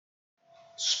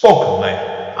Spokenly,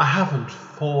 I haven't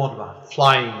thought about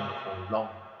flying for a long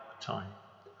time.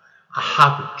 I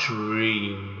haven't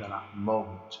dreamed of that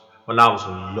moment when I was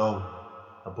alone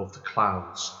above the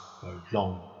clouds for a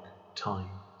long time.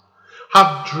 I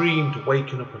haven't dreamed of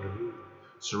waking up in a room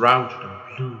surrounded in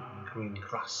blue and green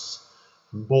grass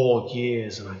for more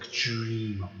years than I could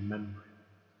dream of remembering.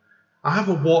 I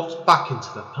haven't walked back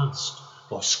into the past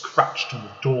or scratched on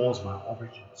the doors of my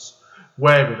origins,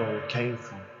 where it all came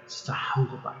from, since I hung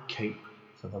up that cape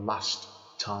for the last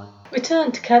time.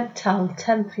 Return to Kent Town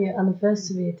 10th Year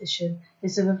Anniversary Edition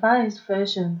is a revised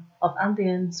version of Andy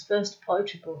N's first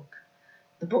poetry book.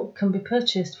 The book can be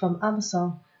purchased from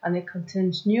Amazon and it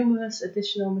contains numerous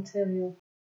additional material.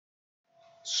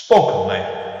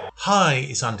 Spokenly. Hi,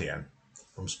 it's Andy N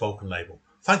from Spoken Label.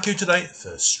 Thank you today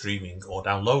for streaming or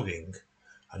downloading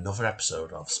another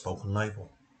episode of Spoken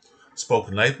Label.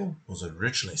 Spoken Label was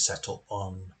originally set up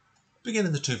on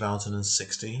beginning of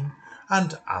 2016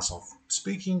 and as of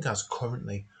speaking has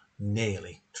currently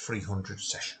nearly 300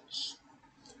 sessions.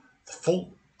 The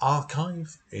full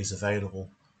archive is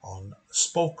available on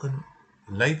Spoken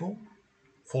Label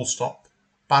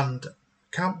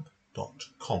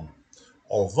bandcamp.com.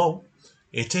 Although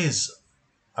it is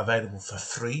available for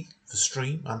free for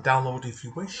stream and download if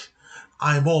you wish,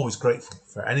 I am always grateful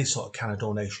for any sort of kind of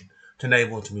donation to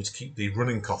enable me to keep the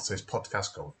running costs of this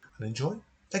podcast going. And enjoy.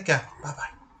 Take care. Bye bye.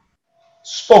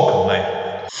 Spoken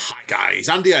Label. Hi guys,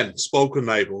 Andy N, Spoken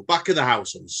Label, back in the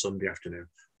house on Sunday afternoon.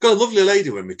 Got a lovely lady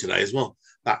with me today as well.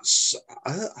 That's,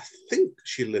 I think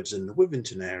she lives in the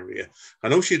Withington area. I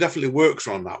know she definitely works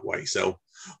around that way. So,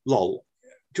 Lol,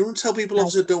 do you want to tell people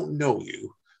that don't know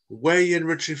you where you're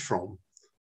originally from,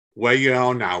 where you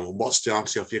are now, and what's the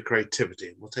answer of your creativity?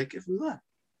 And we'll take it from there.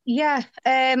 Yeah,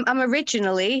 I'm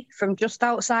originally from just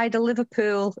outside of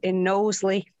Liverpool in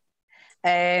Knowsley.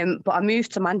 But I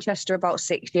moved to Manchester about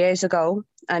 6 years ago,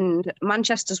 and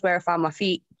Manchester's where I found my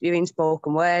feet doing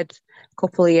spoken word a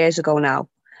couple of years ago now.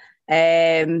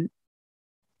 And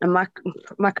my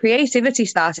creativity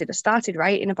started. I started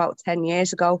writing about 10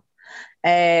 years ago.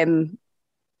 It's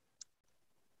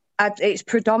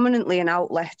predominantly an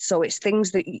outlet, so it's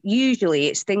things that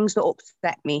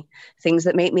upset me, things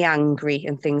that make me angry,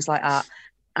 and things like that.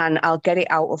 And I'll get it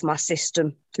out of my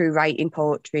system through writing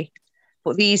poetry.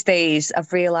 But these days,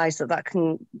 I've realised that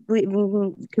can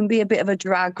be a bit of a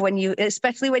drag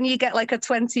especially when you get like a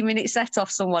 20-minute set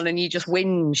off someone and you just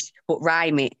whinge but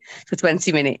rhyme it for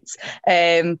 20 minutes.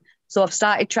 So I've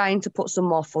started trying to put some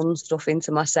more fun stuff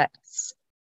into my sets.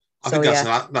 I think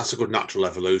that's a good natural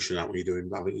evolution that you're doing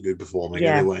performing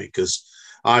anyway, because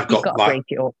I've got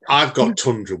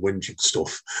tons of whinging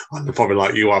stuff, and probably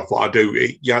like you have. What I do,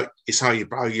 it's how you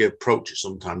approach it.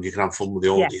 Sometimes you can have fun with the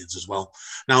audience as well.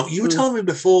 Now, you were telling me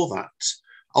before that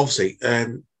obviously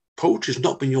poetry's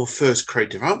not been your first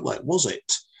creative outlet, was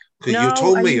it? Because you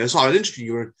told me, it's like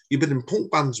interesting. You've been in punk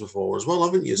bands before as well,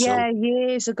 haven't you? Yeah,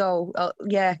 years ago.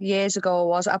 Years ago I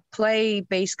was. I play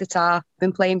bass guitar.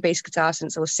 Been playing bass guitar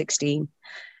since I was 16,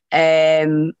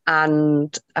 and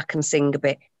I can sing a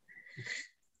bit.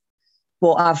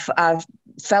 But I've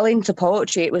fell into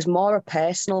poetry. It was more a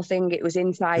personal thing. It was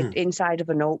inside of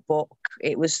a notebook.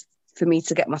 It was for me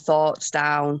to get my thoughts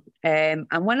down. And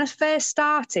when I first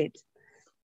started,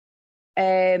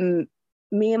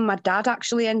 me and my dad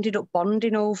actually ended up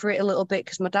bonding over it a little bit,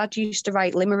 because my dad used to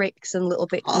write limericks and little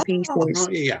bits and pieces.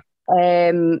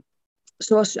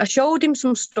 So I showed him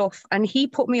some stuff, and he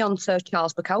put me on Sir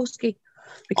Charles Bukowski,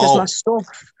 because my stuff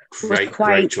was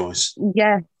great choice.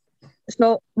 Yeah.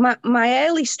 So my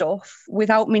early stuff,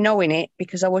 without me knowing it,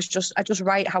 because I just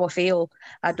write how I feel.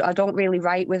 I don't really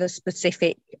write with a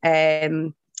specific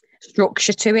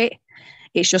structure to it.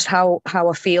 It's just how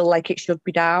I feel like it should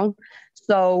be down.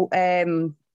 So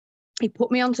he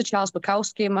put me onto Charles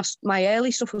Bukowski, and my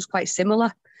early stuff was quite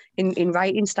similar in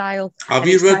writing style. Have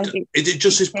you read? Is it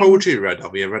just his poetry you read?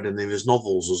 Have you read any of his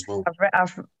novels as well?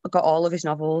 I've got all of his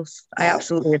novels. I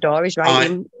absolutely adore his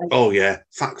writing.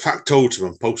 Factotum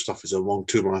and Post Office are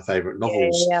two of my favourite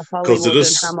novels. Yeah, Hollywood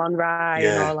and Hammond Rye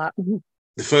and all that.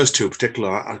 The first two in particular,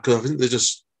 I think they're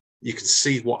just, you can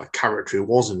see what a character he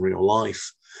was in real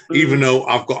life. Even though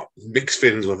I've got mixed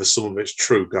feelings whether some of it's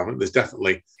true. I think there's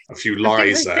definitely a few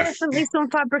lies there. There's definitely some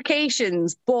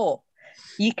fabrications, but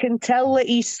you can tell that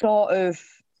he's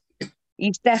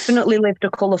definitely lived a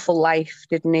colourful life,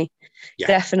 didn't he? Yeah.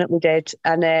 Definitely did.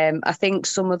 And I think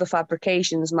some of the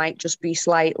fabrications might just be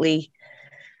slightly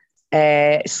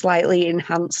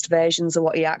enhanced versions of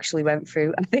what he actually went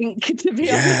through, I think, to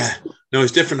be honest. No,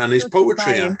 it's different. And his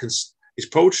poetry,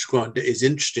 is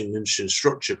interesting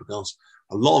structure, because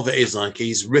a lot of it is like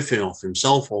he's riffing off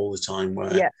himself all the time,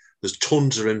 where there's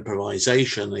tons of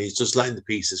improvisation. And he's just letting the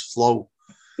pieces flow.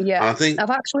 Yeah, and I think I've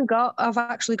actually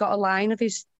got a line of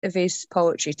his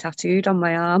poetry tattooed on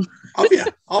my arm. Oh yeah!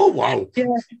 Oh wow! Yeah,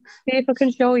 see if I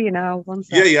can show you now. One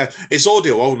second. Yeah. It's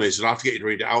audio only, so I have to get you to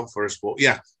read it out for us. But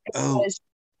yeah,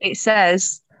 it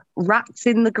says, "Rats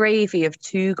in the gravy of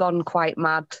two gone quite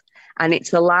mad," and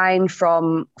it's a line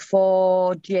from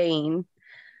For Jane,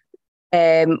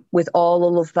 with all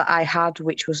the love that I had,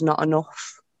 which was not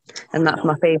enough. And that's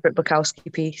my favourite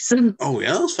Bukowski piece. Oh,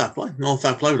 yeah, that's fair play. No,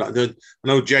 fair play with that. I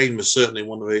know Jane was certainly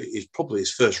probably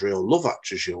his first real love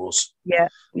actress, yours. Yeah.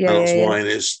 And that's why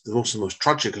it's the most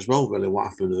tragic as well, really, what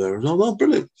happened to her. No,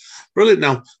 brilliant. Brilliant.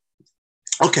 Now,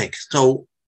 okay, so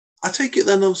I take it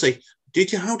then, obviously,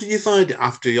 how did you find it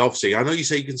after, obviously, I know you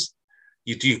say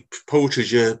you do poetry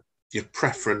as your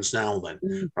preference now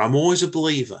then, but I'm always a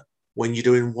believer when you're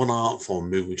doing one art form,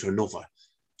 moving to another,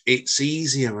 it's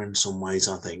easier in some ways,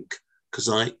 I think, because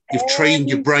you've trained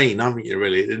your brain, haven't you,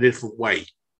 really, in a different way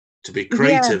to be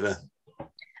creative. Yeah.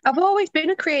 I've always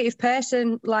been a creative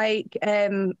person. Like,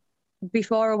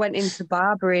 before I went into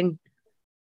barbering,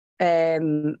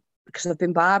 because I've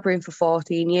been barbering for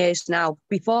 14 years now.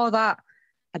 Before that,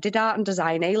 I did art and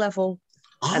design A-level.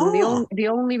 And the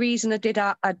only reason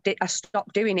I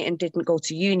stopped doing it and didn't go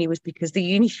to uni was because the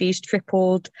uni fees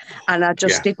tripled, and I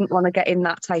just didn't want to get in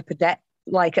that type of debt.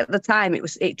 Like at the time, it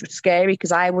was scary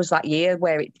because I was that year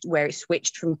where it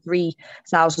switched from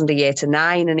 3,000 a year to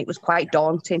 9,000, and it was quite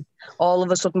daunting. All of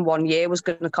a sudden, 1 year was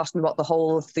going to cost me what the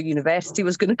whole of the university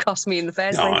was going to cost me in the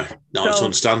first place. No, it's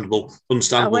understandable. Because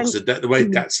the way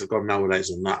debts have gone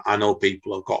nowadays on that, I know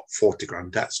people have got 40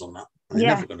 grand debts on that.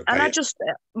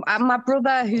 My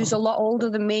brother, who's a lot older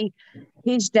than me,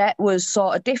 his debt was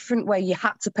sort of different, where you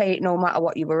had to pay it no matter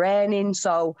what you were earning.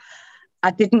 So I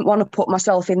didn't want to put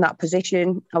myself in that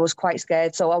position. I was quite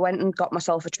scared. So I went and got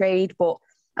myself a trade. But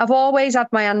I've always had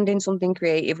my hand in something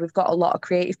creative. We've got a lot of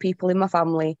creative people in my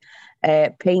family,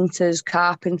 painters,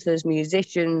 carpenters,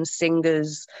 musicians,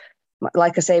 singers.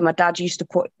 Like I say, my dad used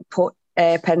to put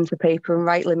pen to paper and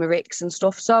write limericks and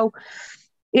stuff. So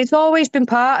it's always been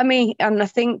part of me. And I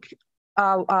think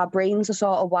our brains are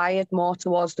sort of wired more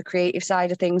towards the creative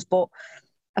side of things. But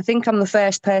I think I'm the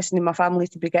first person in my family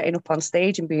to be getting up on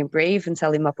stage and being brave and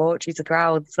telling my poetry to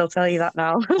crowds. I'll tell you that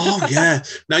now. Oh, yeah.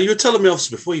 Now, you were telling me,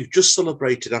 obviously, before, you've just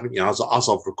celebrated, haven't you, as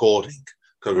of recording,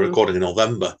 because we're recording in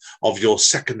November, of your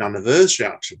second anniversary,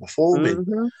 actually, performing.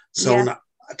 Mm-hmm. So now,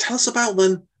 tell us about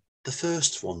then the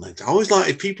first one then. I always like,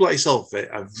 if people like yourself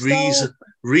have reason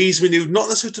we knew, not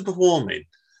necessarily to performing,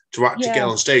 to actually get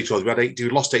on stage. Well, we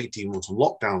lost 18 months on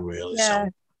lockdown, really. Yeah.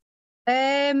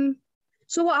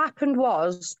 So what happened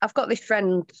was, I've got this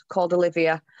friend called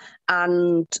Olivia,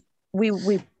 and we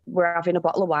were having a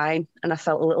bottle of wine, and I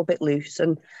felt a little bit loose,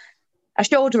 and I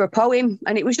showed her a poem,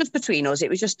 and it was just between us. It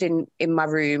was just in my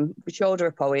room. We showed her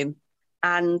a poem,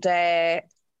 and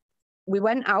we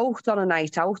went out on a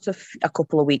night out a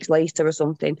couple of weeks later or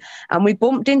something, and we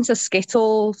bumped into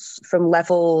Skittles from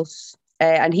Levels,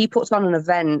 and he puts on an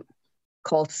event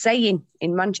called Saying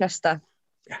in Manchester.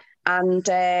 And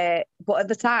but at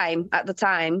the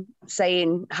time,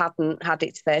 Saying hadn't had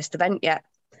its first event yet,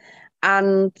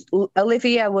 and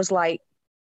Olivia was like,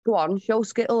 "Go on, show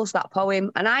Skittles that poem."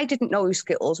 And I didn't know who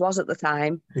Skittles was at the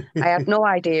time. I had no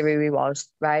idea who he was,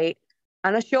 right?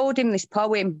 And I showed him this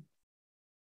poem,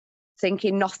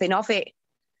 thinking nothing of it.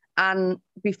 And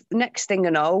next thing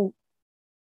I know,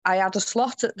 I had a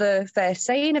slot at the first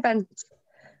Saying event,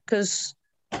 because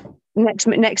next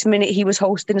minute he was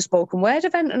hosting a spoken word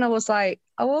event, and I was like,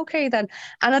 oh, okay then.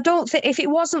 And I don't think, if it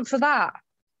wasn't for that,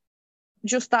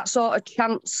 just that sort of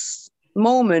chance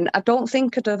moment, I don't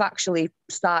think I'd have actually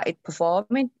started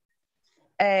performing.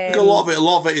 A lot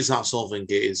of it is that sort of thing.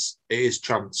 It is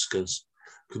chance, because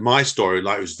my story,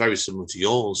 like, was very similar to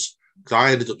yours. Because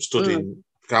I ended up studying,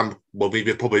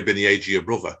 maybe probably been the age of your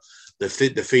brother. The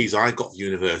fees I got for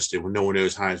university were nowhere near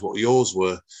as high as what yours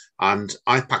were. And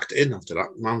I packed it in after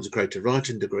that. Mine was a creative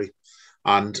writing degree.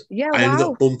 And I ended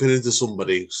up bumping into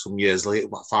somebody some years later,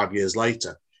 about 5 years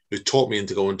later, who taught me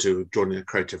into joining a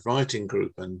creative writing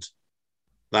group. And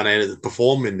then I ended up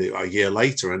performing a year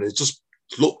later. And it's just,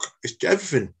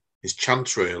 everything is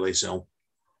chance, really. So.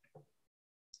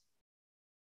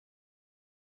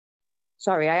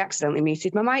 Sorry, I accidentally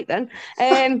muted my mic then.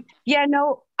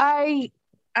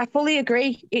 I fully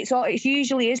agree. It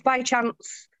usually is by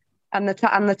chance, and the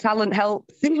talent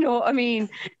helps. You know what I mean?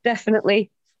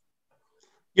 Definitely.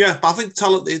 Yeah, but I think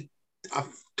talent.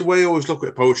 The way I always look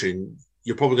at poetry,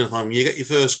 you're probably going to find when you get your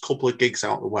first couple of gigs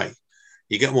out of the way,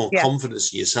 you get more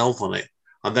confidence in yourself on it.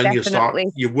 And then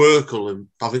your work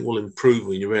will improve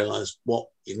when you realise what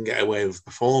you can get away with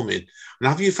performing. And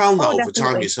have you found that over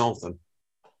time yourself then?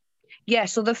 Yeah,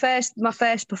 so my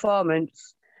first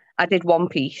performance, I did one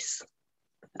piece.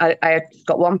 I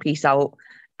got one piece out,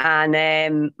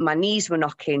 and my knees were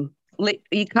knocking.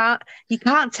 You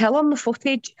can't tell on the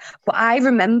footage, but I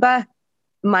remember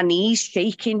my knees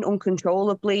shaking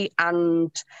uncontrollably,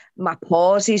 and my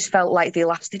pauses felt like they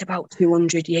lasted about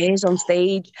 200 years on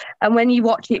stage. And when you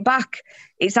watch it back,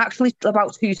 it's actually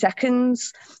about 2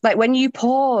 seconds. Like when you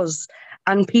pause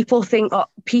and people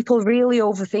really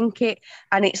overthink it,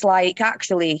 and it's like,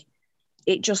 actually,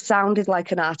 it just sounded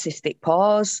like an artistic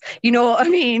pause. You know what I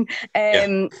mean?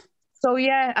 So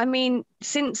yeah, I mean,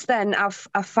 since then I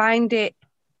find it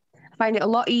a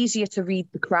lot easier to read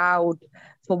the crowd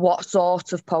for what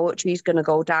sort of poetry is going to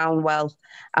go down well.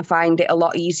 I find it a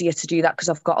lot easier to do that because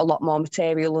I've got a lot more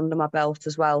material under my belt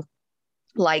as well,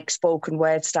 like spoken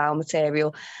word style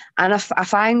material. And I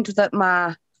find that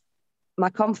my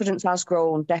confidence has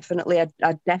grown, definitely.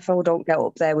 I definitely don't get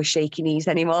up there with shaky knees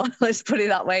anymore. Let's put it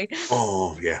that way.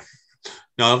 Oh, yeah.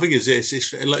 No, I think it's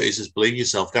just believe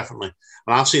yourself, definitely.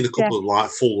 And I've seen a couple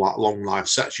of full long live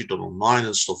sets you've done online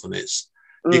and stuff, and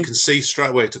you can see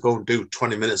straight away to go and do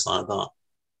 20 minutes like that.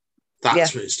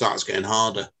 That's when it starts getting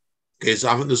harder. Because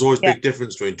I think there's always a big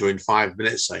difference between doing 5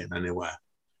 minutes saying anywhere,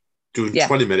 doing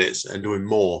 20 minutes and doing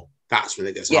more. That's when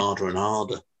it gets harder and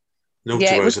harder.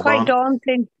 It was quite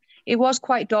daunting. It was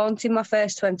quite daunting, my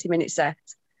first 20-minute set.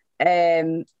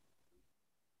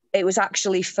 It was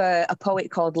actually for a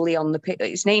poet called Leon the Pick.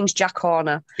 His name's Jack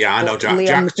Horner. Yeah, I know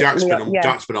Jack. Jack's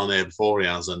been on there before, he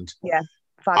has, and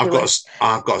fabulous.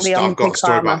 I've got a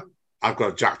story about. I've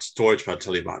got Jack's story to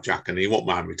tell you about Jack, and he won't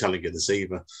mind me telling you this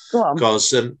either. Go on.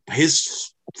 Because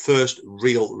his first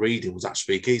real reading was at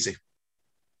Speakeasy.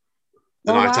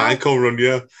 The night I come run,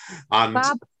 and.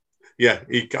 Fab. Yeah,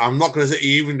 I'm not going to say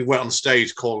he even went on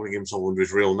stage calling himself under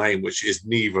his real name, which is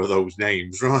neither of those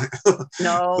names, right?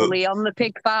 No, Leon the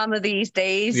pig farmer these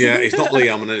days. Yeah, it's not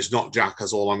Liam and it's not Jack,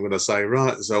 that's all I'm going to say,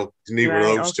 right? So it's neither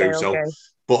of those two. So,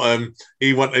 but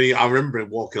he went. I remember him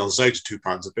walking on stage with 2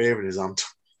 pounds of beer in his hand,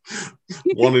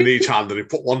 one in each hand, and he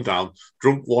put one down,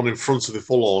 drunk one in front of the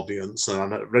full audience,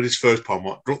 and I read his first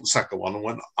poem, drunk the second one,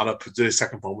 and I did his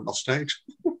second poem, went off stage.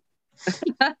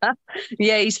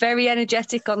 Yeah, he's very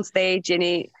energetic on stage, and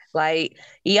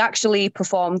he actually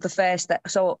performed the first.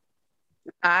 So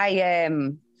I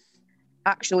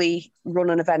actually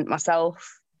run an event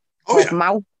myself called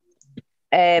Mouth,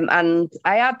 and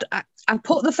I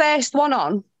put the first one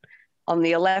on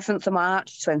the 11th of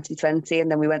March 2020, and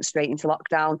then we went straight into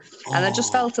lockdown, and I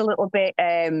just felt a little bit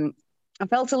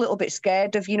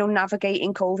scared of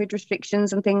navigating COVID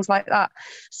restrictions and things like that.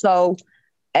 So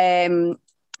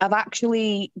I've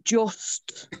actually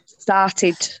just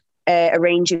started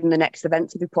arranging the next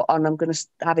event to be put on. I'm going to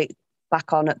have it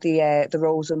back on at the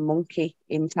Rose and Monkey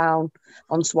in town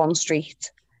on Swan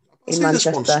Street in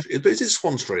Manchester. Is it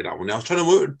Swan Street, that one? I was trying to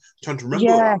remember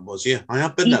what that was. Yeah, I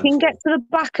have been there. You can get to the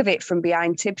back of it from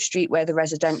behind Tib Street, where the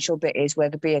residential bit is, where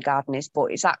the beer garden is,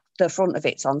 but it's at the front of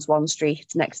it's on Swan Street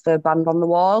next to the Band on the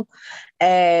Wall.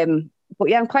 But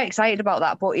yeah, I'm quite excited about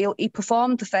that. But he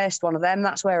performed the first one of them.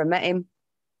 That's where I met him.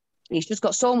 He's just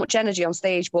got so much energy on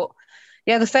stage. But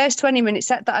yeah, the first 20-minute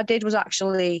set that I did was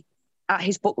actually at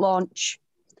his book launch.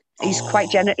 He's quite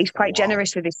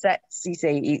generous with his sets. You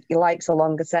see, he likes a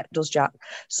longer set, does Jack?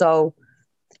 So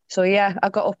yeah, I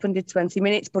got up and did 20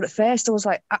 minutes. But at first I was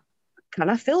like, can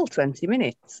I fill 20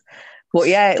 minutes? But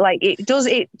yeah,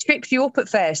 it trips you up at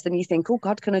first, and you think, oh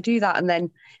God, can I do that? And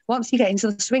then once you get into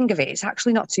the swing of it, it's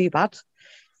actually not too bad.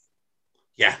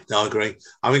 Yeah, no, I agree.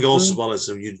 I think also as well as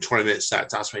your 20-minute set,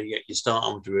 that's where you start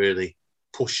on to really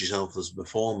push yourself as a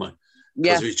performer.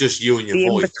 Because if it's just you and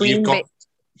your voice,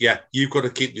 you've got to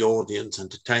keep the audience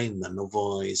entertained. Then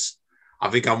otherwise, I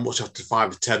think how much after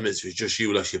 5 or 10 minutes, if it's just you,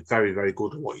 unless you're very, very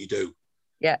good at what you do,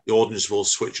 the audience will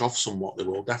switch off somewhat. They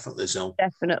will definitely. So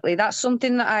definitely, that's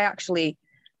something that I actually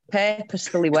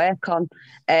purposefully work on.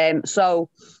 So.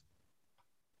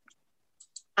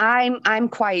 I'm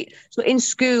quite so in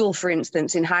school, for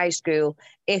instance, in high school,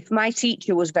 if my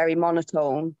teacher was very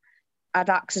monotone,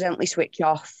 I'd accidentally switch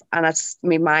off and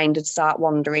my mind would start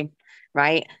wandering,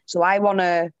 right? So I want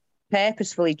to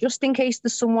purposefully, just in case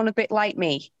there's someone a bit like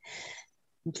me,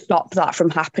 stop that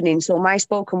from happening. So my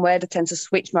spoken word, I tend to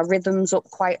switch my rhythms up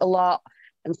quite a lot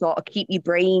and sort of keep your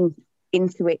brain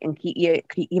into it and keep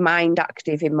your mind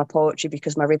active in my poetry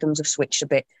because my rhythms have switched a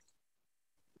bit.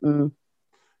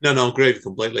 No, I agree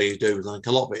completely. You do. Like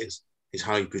a lot of it is Is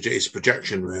how you project, it's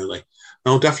projection, really.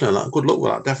 No, definitely. Good luck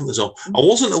with that, definitely. So, I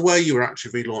wasn't aware you were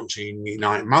actually relaunching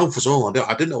Unite Mouth as well.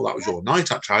 I didn't know that was your night,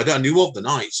 actually. I knew of the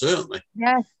night, certainly.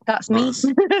 Yeah, that's me.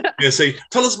 Yeah, see,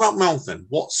 tell us about Mouth then.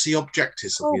 What's the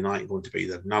objectives of Unite going to be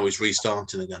then? Now he's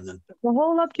restarting again then. The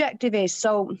whole objective is,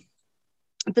 so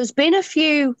there's been a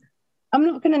few, I'm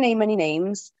not going to name any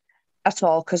names at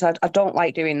all because I don't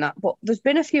like doing that, but there's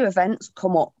been a few events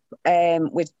come up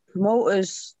with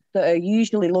promoters that are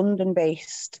usually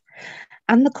London-based,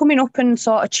 and they're coming up and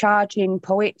sort of charging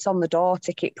poets on the door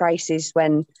ticket prices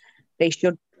when they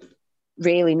should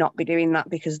really not be doing that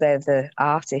because they're the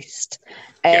artist.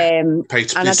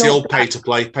 It's the old pay to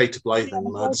play thing.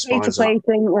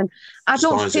 And I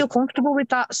don't feel comfortable with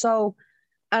that. So,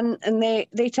 and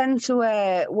they tend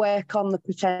to work on the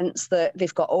pretense that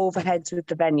they've got overheads with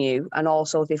the venue, and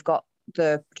also they've got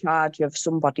the charge of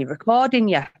somebody recording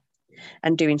you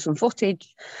and doing some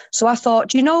footage. So I thought,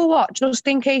 do you know what? Just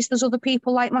in case there's other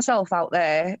people like myself out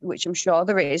there, which I'm sure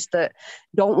there is, that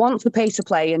don't want to pay to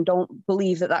play and don't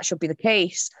believe that that should be the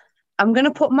case, I'm going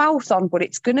to put Mouth on, but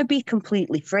it's going to be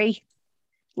completely free.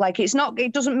 Like,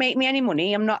 it doesn't make me any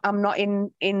money. I'm not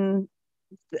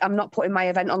putting my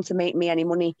event on to make me any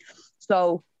money.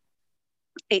 So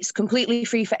it's completely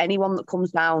free for anyone that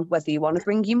comes down, whether you want to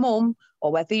bring your mum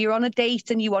or whether you're on a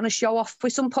date and you want to show off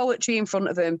with some poetry in front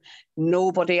of them.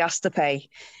 Nobody has to pay.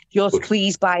 Just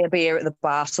please buy a beer at the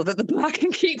bar so that the bar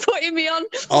can keep putting me on.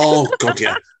 Oh, God,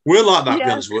 yeah. We're like that,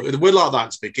 yeah. We're like that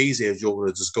to Speak Easy, as you're going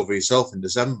to discover yourself in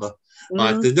December.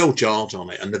 Like, there's no charge on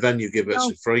it, and the venue give it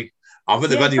for free. I think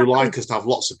the venue like us to have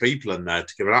lots of people in there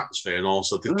to give an atmosphere, and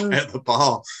also to play at the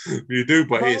bar. You do,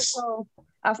 but it's...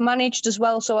 I've managed as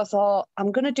well, so I thought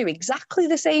I'm going to do exactly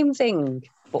the same thing,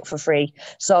 but for free.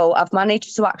 So I've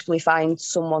managed to actually find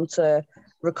someone to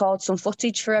record some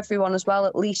footage for everyone as well,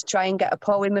 at least try and get a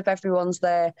poem if everyone's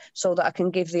there, so that I can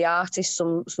give the artists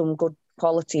some good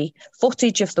quality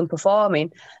footage of them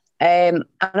performing. And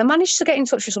I managed to get in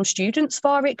touch with some students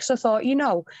for it, because I thought,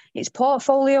 it's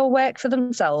portfolio work for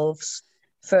themselves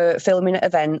for filming at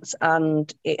events,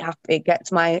 and it gets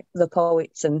the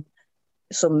poets and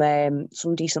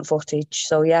some decent footage.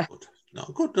 So yeah.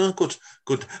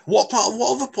 Good. What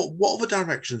other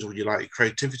directions would you like your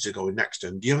creativity to go in next?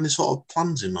 And do you have any sort of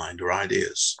plans in mind or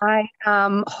ideas? I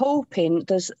am hoping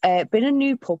there's been a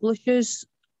new publishers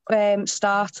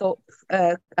startup,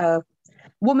 a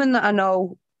woman that I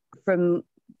know from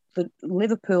the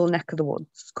Liverpool neck of the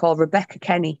woods called Rebecca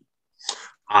Kenny.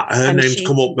 Her name's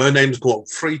come up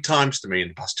 3 times to me in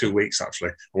the past 2 weeks,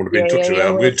 actually. I want to be in touch with her.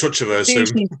 I'm in touch with her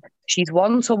soon. She's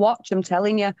one to watch, I'm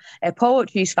telling you. Her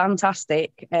poetry's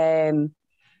fantastic. And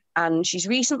she's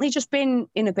recently just been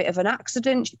in a bit of an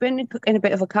accident. She's been in a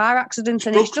bit of a car accident.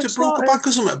 And broke her back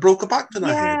or something? Broke her back, did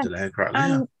I hear today, correctly?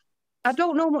 Yeah. I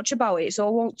don't know much about it, so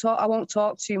I won't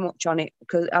talk too much on it,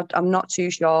 because I'm not too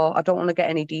sure. I don't want to get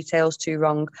any details too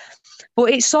wrong. But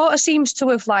it sort of seems to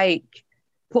have,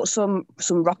 put some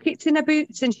rockets in her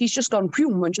boots, and she's just gone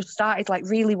boom and just started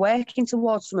really working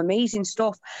towards some amazing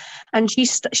stuff. And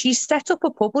she's set up a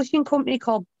publishing company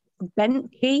called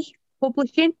Bent Key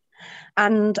Publishing,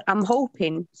 and I'm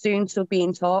hoping soon to be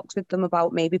in talks with them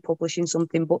about maybe publishing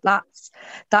something, but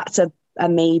that's a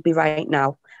maybe right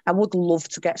now. I would love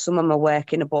to get some of my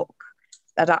work in a book.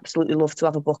 I'd absolutely love to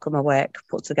have a book of my work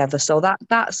put together. So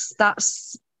that's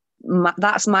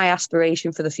my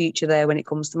aspiration for the future there when it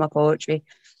comes to my poetry.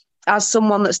 As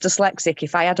someone that's dyslexic,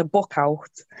 if I had a book out,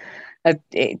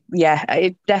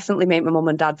 it'd definitely make my mum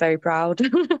and dad very proud.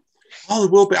 Oh,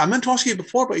 there will be. I meant to ask you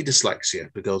before about your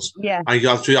dyslexia, because as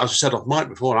you said off mic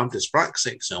before, I'm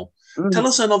dyspraxic. So tell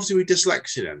us then, obviously with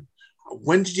dyslexia then,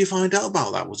 when did you find out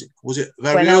about that? Was it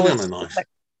very early on in life?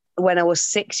 When I was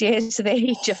 6 years of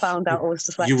age, I found out I was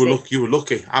dyslexic. You were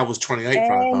lucky. I was 28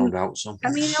 when I found out. So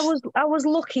I mean, I was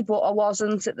lucky, but I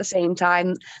wasn't at the same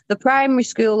time. The primary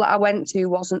school that I went to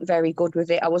wasn't very good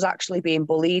with it. I was actually being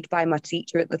bullied by my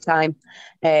teacher at the time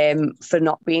for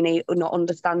not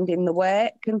understanding the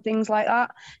work and things like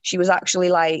that. She was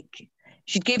actually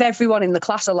she'd give everyone in the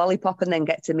class a lollipop and then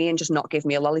get to me and just not give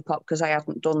me a lollipop because I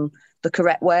hadn't done the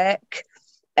correct work.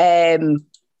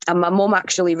 And my mum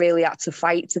actually really had to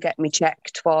fight to get me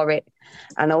checked for it.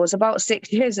 And I was about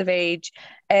 6 years of age.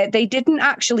 They didn't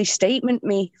actually statement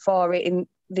me for it. And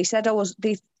they said I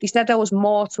was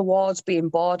more towards being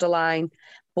borderline,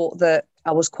 but that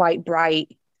I was quite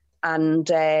bright. And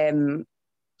they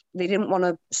didn't want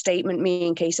to statement me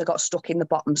in case I got stuck in the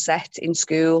bottom set in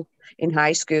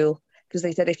high school. Because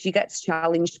they said if she gets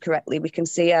challenged correctly, we can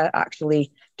see her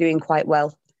actually doing quite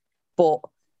well. But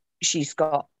she's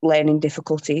got learning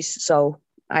difficulties, so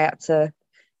I had to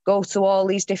go to all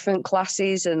these different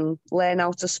classes and learn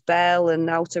how to spell and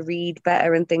how to read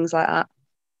better and things like that.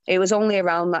 It was only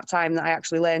around that time that I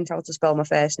actually learned how to spell my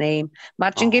first name.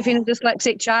 Imagine giving a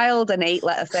dyslexic child an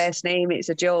 8-letter first name. It's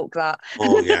a joke, that.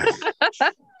 Oh, yeah.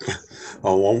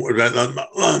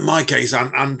 In my case,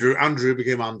 Andrew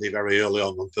became Andy very early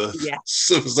on for the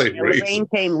same reason. Lorraine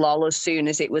came Lol as soon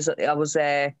as as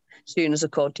soon as I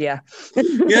could, yeah.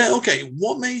 Yeah, okay.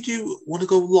 What made you want to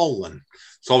go Lol then?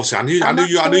 So obviously, I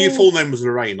knew your full name was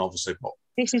Lorraine, obviously, but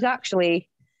this is actually...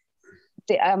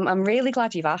 I'm really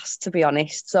glad you've asked, to be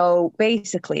honest. So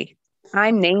basically,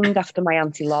 I'm named after my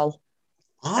Auntie Lol.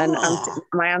 And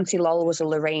my Auntie Lol was a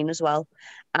Lorraine as well.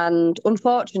 And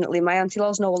unfortunately, my Auntie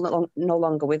Lol's no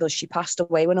longer with us. She passed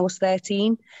away when I was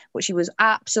 13, but she was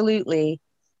absolutely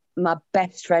my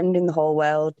best friend in the whole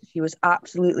world. She was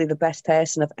absolutely the best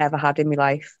person I've ever had in my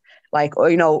life. Like,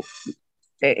 you know,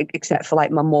 except for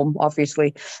like my mum,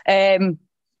 obviously. And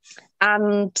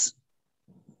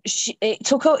it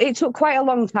took quite a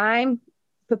long time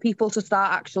for people to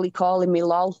start actually calling me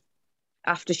Lol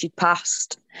after she'd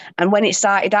passed. And when it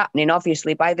started happening,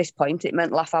 obviously by this point it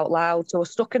meant laugh out loud. So I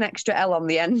stuck an extra L on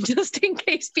the end just in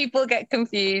case people get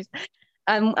confused,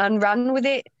 and ran with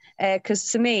it.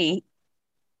 Because to me,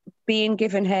 being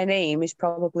given her name is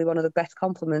probably one of the best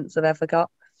compliments I've ever got.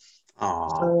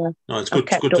 No, it's good.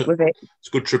 It's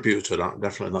a good tribute to that.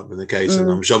 Definitely not been the case,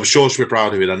 and I'm sure she'll be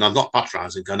proud of it. And I'm not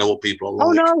patronising. I know what people are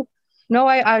like. Oh no,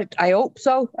 I hope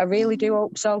so. I really do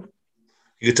hope so.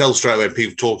 You can tell straight away when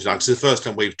people talk to you. It's the first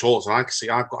time we've talked, and I can see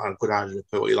I've got a good idea of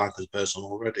what you like as a person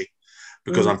already,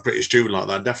 because I'm pretty student like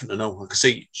that. I definitely know. I can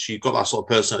see she's got that sort of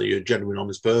personality. You're a genuine,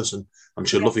 honest person, and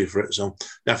she'll love you for it. So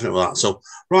definitely that. So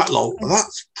right, Lol,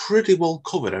 that's pretty well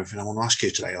covered everything I want to ask you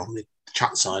today on the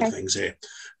chat side of things here.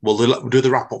 We'll do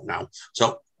the wrap up now.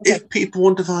 So if people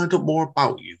want to find out more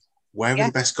about you, where are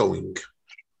you best going?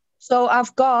 So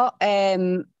I've got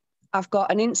an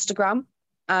Instagram,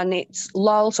 and it's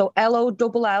lol, so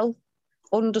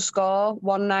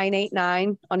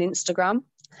LOLL_1989 on Instagram.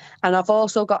 And I've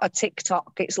also got a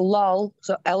TikTok. It's lol,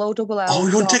 so LOLL. Oh,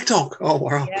 you're on TikTok? Oh,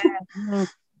 wow.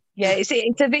 Yeah, it's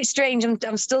a bit strange.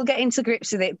 I'm still getting to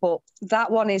grips with it, but that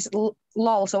one is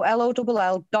lol, so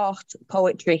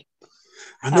LOLL.poetry.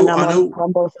 I know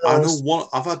one.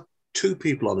 I've had 2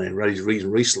 people on there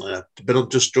recently. I've been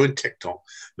just joined TikTok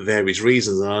for various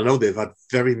reasons, and I know they've had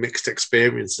very mixed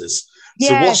experiences.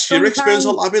 So what's your experience?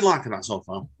 I've been liking that so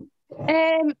far.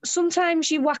 Sometimes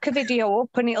you whack a video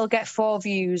up and it'll get 4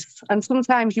 views, and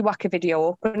sometimes you whack a video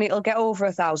up and it'll get over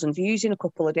 1,000 views in a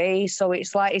couple of days. So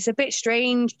it's a bit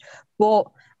strange, but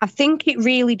I think it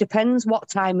really depends what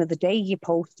time of the day you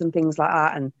post and things like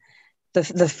that, and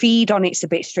the feed on it's a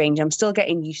bit strange. I'm still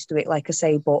getting used to it, like I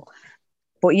say, but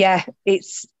yeah,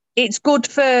 it's good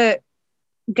for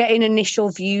getting initial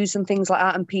views and things like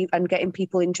that, and getting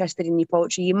people interested in your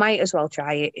poetry. You might as well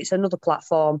try it. It's another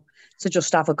platform to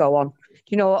just have a go on. Do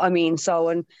you know what I mean? So,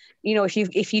 and you know,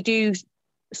 if you do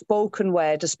spoken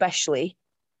word especially,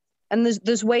 and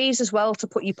there's ways as well to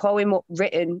put your poem up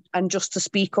written and just to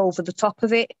speak over the top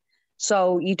of it.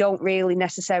 So you don't really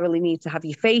necessarily need to have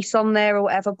your face on there or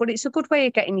whatever, but it's a good way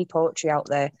of getting your poetry out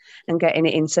there and getting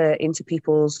it into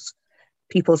people's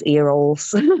ear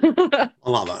holes. I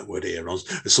like that word, ear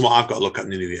holes. It's something I've got to look at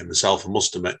in the new year myself, I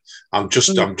must admit. It's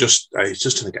just going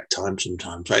to get time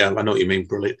sometimes. I know what you mean,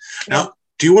 brilliant. Now,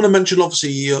 do you want to mention, obviously,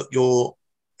 your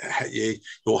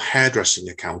hairdressing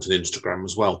account on Instagram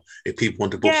as well, if people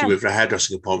want to book you with a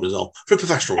hairdressing appointment as well, for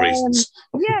professional reasons?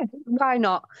 Yeah, why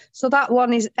not? So that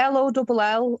one is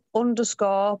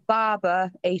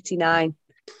LOLL_barber89.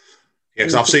 Yeah,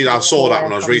 because I saw that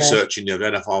when I was researching you.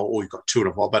 Then I thought, you've got 2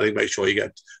 of them. I better make sure you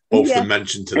get both of them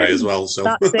mentioned today as well. So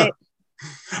that's it.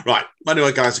 Right.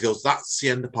 Anyway, guys and girls, that's the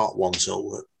end of part 1.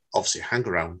 So obviously hang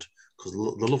around, because the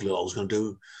lovely Lol's going to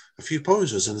do a few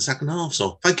poems in the second half.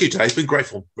 So thank you today. It's been great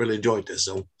fun. Really enjoyed this.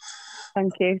 So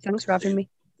thank you. Thanks for having me.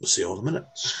 We'll see you all in a minute.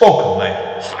 Spoken Lane.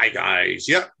 Hi, guys.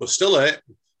 Yeah, we're still here.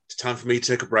 It's time for me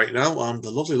to take a break now, and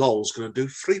the lovely Lol's going to do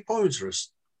 3 poems for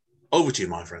us. Over to you,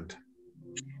 my friend.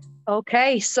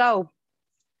 Okay, so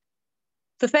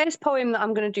the first poem that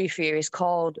I'm going to do for you is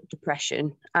called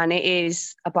Depression, and it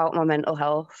is about my mental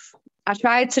health. I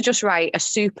tried to just write a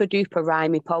super duper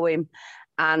rhymey poem,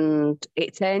 and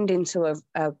it turned into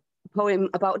a poem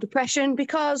about depression,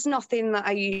 because nothing that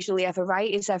I usually ever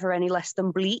write is ever any less than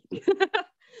bleak.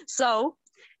 So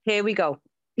here we go.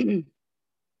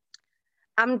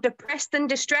 I'm depressed and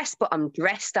distressed, but I'm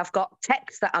dressed. I've got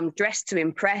texts that I'm dressed to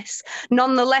impress.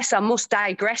 Nonetheless, I must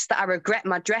digress that I regret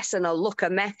my dress and I look a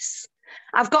mess.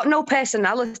 I've got no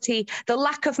personality. The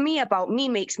lack of me about me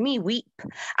makes me weep.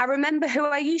 I remember who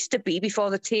I used to be before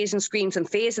the tears and screams and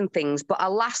fears and things, but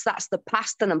alas, that's the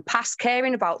past, and I'm past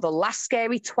caring about the last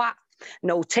scary twat.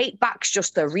 No take-backs,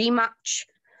 just a rematch.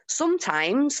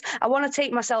 Sometimes I want to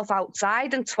take myself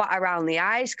outside and twat around the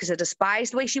eyes because I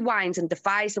despise the way she whines and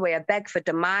defies the way I beg for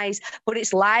demise. But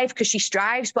it's live because she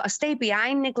strives, but I stay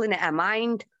behind, niggling at her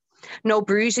mind. No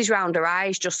bruises round her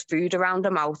eyes, just food around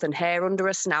her mouth and hair under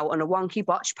her snout and a wonky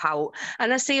botched pout.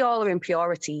 And I see all her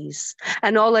impurities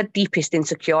and all her deepest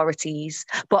insecurities.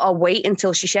 But I'll wait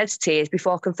until she sheds tears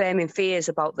before confirming fears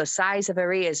about the size of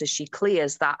her ears as she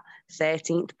clears that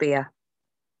 13th beer.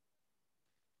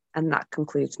 And that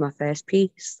concludes my first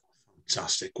piece.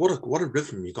 Fantastic. What a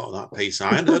rhythm you got on that piece.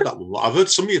 I hadn't heard that one. I've heard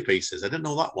some of your pieces. I didn't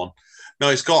know that one. No,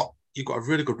 you've got a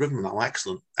really good rhythm on that one.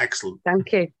 Excellent. Excellent.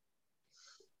 Thank you.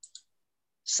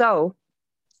 So,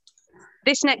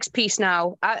 this next piece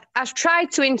now, I've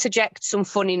tried to interject some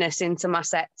funniness into my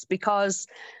sets because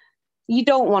you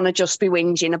don't want to just be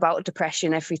whinging about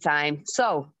depression every time.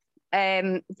 So,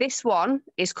 this one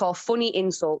is called Funny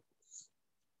Insults.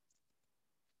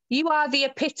 You are the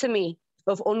epitome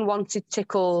of unwanted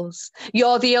tickles.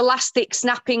 You're the elastic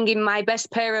snapping in my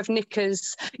best pair of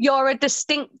knickers. You're a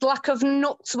distinct lack of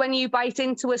nuts when you bite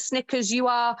into a Snickers. You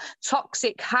are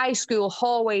toxic high school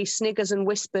hallway sniggers and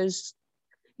whispers.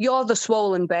 You're the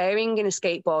swollen bearing in a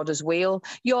skateboarder's wheel.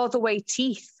 You're the way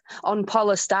teeth on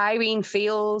polystyrene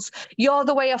feels. You're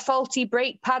the way a faulty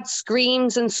brake pad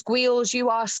screams and squeals.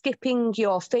 You are skipping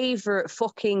your favourite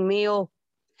fucking meal.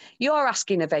 You're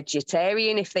asking a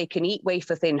vegetarian if they can eat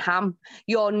wafer-thin ham.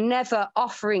 You're never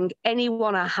offering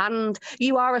anyone a hand.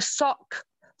 You are a sock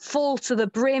full to the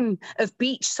brim of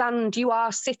beach sand. You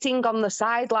are sitting on the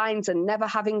sidelines and never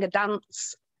having a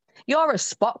dance. You're a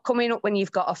spot coming up when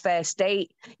you've got a first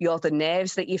date. You're the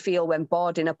nerves that you feel when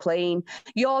boarding a plane.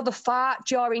 You're the fart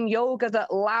during yoga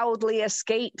that loudly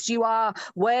escapes. You are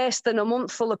worse than a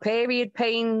month full of period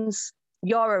pains.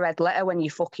 You're a red letter when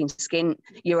you fucking skint.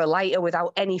 You're a lighter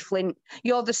without any flint.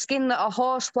 You're the skin that a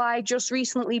horsefly just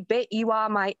recently bit. You are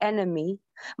my enemy,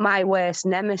 my worst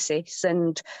nemesis,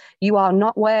 and you are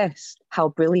not worse. How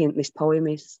brilliant this poem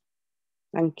is.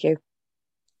 Thank you.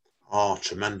 Oh,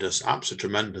 tremendous. Absolutely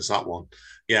tremendous, that one.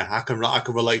 Yeah, I can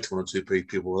relate to one or two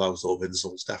people with those sort of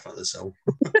insults, definitely so.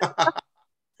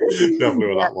 Definitely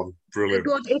with that one. Brilliant.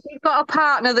 Good. If you've got a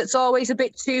partner that's always a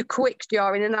bit too quick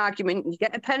during an argument, you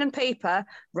get a pen and paper,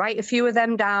 write a few of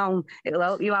them down. It'll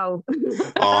help you out.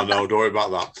 Oh no, don't worry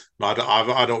about that. No,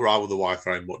 I don't ride with the wife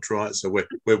very much, right? So we're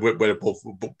both,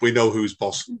 we know who's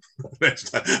boss.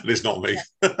 It's not me.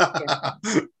 Yeah.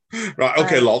 Right.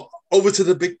 Okay, Lot. Over to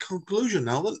the big conclusion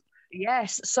now, then.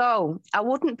 Yes. So I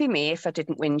wouldn't be me if I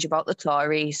didn't whinge about the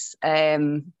Tories.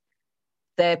 They're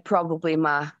probably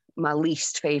my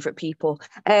least favourite people.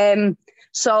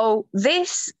 So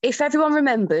this, if everyone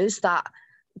remembers that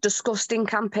disgusting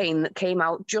campaign that came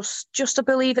out just I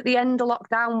believe at the end of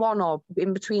lockdown 1 or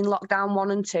in between lockdown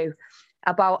 1 and 2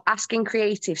 about asking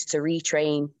creatives to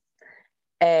retrain.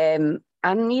 And,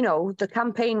 you know, the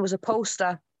campaign was a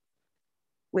poster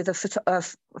with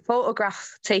a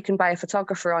photograph taken by a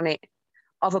photographer on it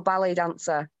of a ballet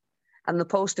dancer. And the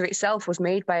poster itself was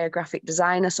made by a graphic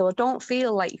designer. So I don't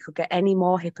feel like you could get any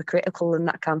more hypocritical than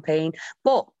that campaign.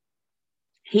 But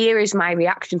here is my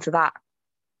reaction to that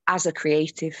as a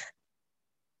creative.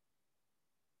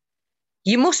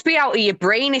 You must be out of your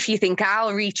brain if you think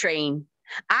I'll retrain.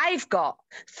 I've got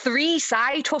 3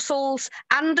 side hustles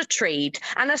and a trade,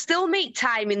 and I still make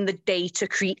time in the day to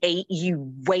create,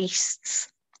 you wastes.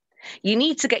 You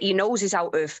need to get your noses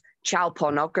out of child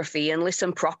pornography and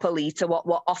listen properly to what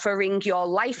we're offering. Your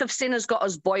life of sin has got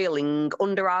us boiling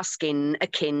under our skin,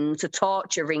 akin to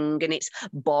torturing, and it's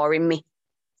boring me.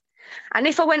 And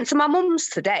if I went to my mum's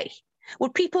today,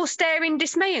 would people stare in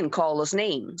dismay and call us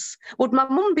names? Would my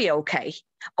mum be okay?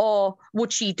 Or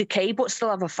would she decay but still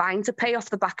have a fine to pay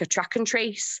off the back of Track and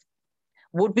Trace?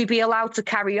 Would we be allowed to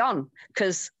carry on?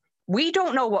 Because we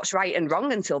don't know what's right and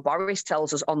wrong until Boris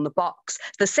tells us on the box.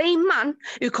 The same man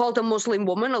who called a Muslim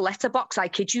woman a letterbox, I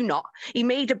kid you not, he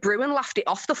made a brew and laughed it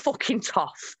off the fucking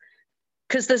toff.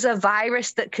 Because there's a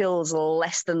virus that kills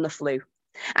less than the flu.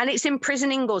 And it's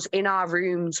imprisoning us in our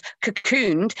rooms,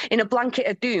 cocooned in a blanket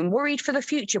of doom, worried for the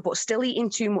future, but still eating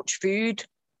too much food.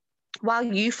 While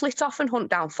you flit off and hunt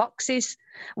down foxes,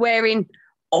 wearing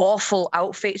awful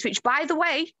outfits, which, by the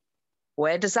way,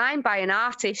 were designed by an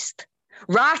artist.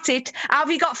 Ratted,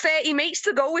 have you got 30 mates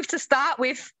to go with to start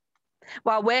with?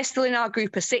 While we're still in our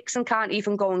group of 6 and can't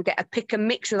even go and get a pick and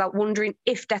mix without wondering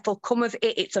if death'll come of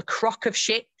it. It's a crock of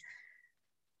shit.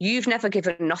 You've never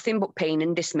given nothing but pain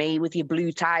and dismay with your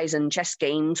blue ties and chess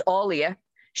games, all of you,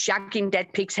 shagging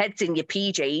dead pigs' heads in your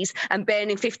PJs and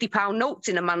burning £50 notes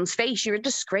in a man's face. You're a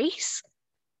disgrace.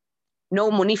 No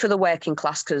money for the working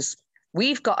class because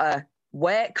we've got to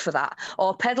work for that,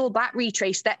 or pedal back,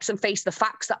 retrace steps and face the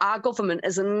facts that our government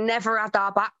has never had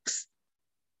our backs.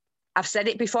 I've said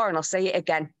it before and I'll say it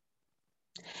again.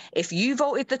 If you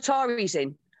voted the Tories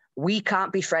in, we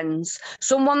can't be friends.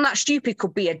 Someone that stupid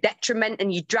could be a detriment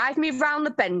and you drive me round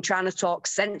the bend trying to talk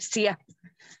sense to you.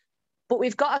 But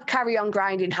we've got to carry on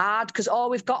grinding hard because all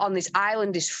we've got on this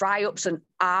island is fry-ups and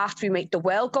art. We make the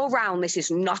world go round. This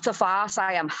is not a farce.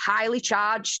 I am highly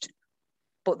charged.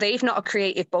 But they've not a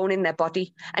creative bone in their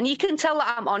body. And you can tell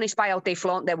that I'm honest by how they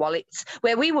flaunt their wallets,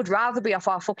 where we would rather be off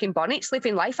our fucking bonnets,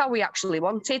 living life how we actually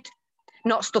wanted,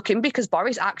 not stuck in because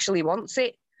Boris actually wants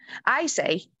it. I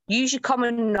say, use your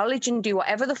common knowledge and do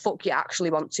whatever the fuck you actually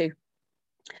want to.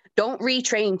 Don't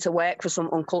retrain to work for some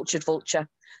uncultured vulture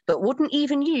that wouldn't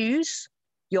even use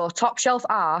your top shelf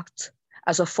art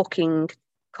as a fucking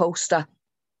coaster.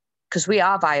 Because we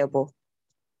are viable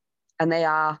and they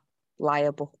are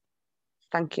liable.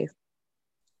 Thank you.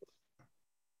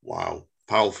 Wow.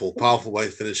 Powerful way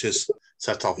to finish this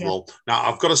set off well. Now,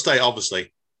 I've got to state,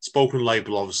 obviously, Spoken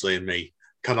Label, obviously, and me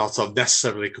cannot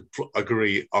necessarily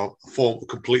agree or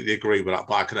completely agree with that,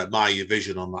 but I can admire your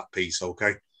vision on that piece,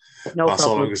 okay? No That's problem.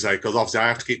 all I'm going to say, because obviously I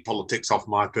have to keep politics off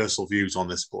my personal views on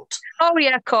this, but... Oh,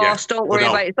 yeah, of course. Don't worry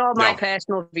about it. It's all my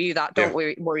personal view, that. Don't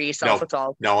worry yourself at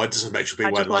all. No, it doesn't make me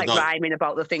I just like rhyming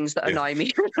about the things that annoy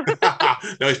me.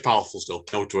 No, it's powerful still.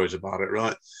 No worries about it,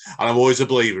 right? And I'm always a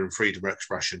believer in freedom of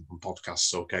expression on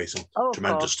podcasts, okay? So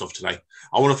tremendous stuff today.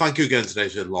 I want to thank you again today,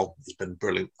 Lol. It's been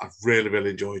brilliant. I've really, really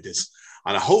enjoyed this.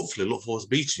 And I hopefully look forward to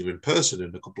meeting you in person in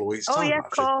a couple of weeks' time. Yeah,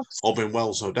 of course. All been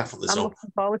well, so definitely. I'm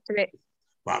looking forward to it.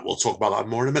 Right, we'll talk about that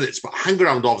more in a minute. But hang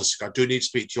around, obviously. I do need to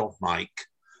speak to you off mic,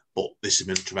 but this has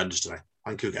been tremendous today.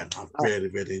 Thank you again. I've really,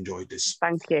 really enjoyed this.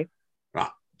 Thank you. Right,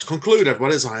 to conclude,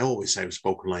 everyone, as I always say with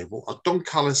Spoken Label, Don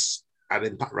Callis at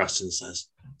Impact Wrestling says,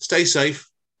 stay safe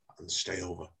and stay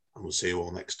over. And we'll see you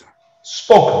all next time.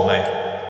 Spoken Label.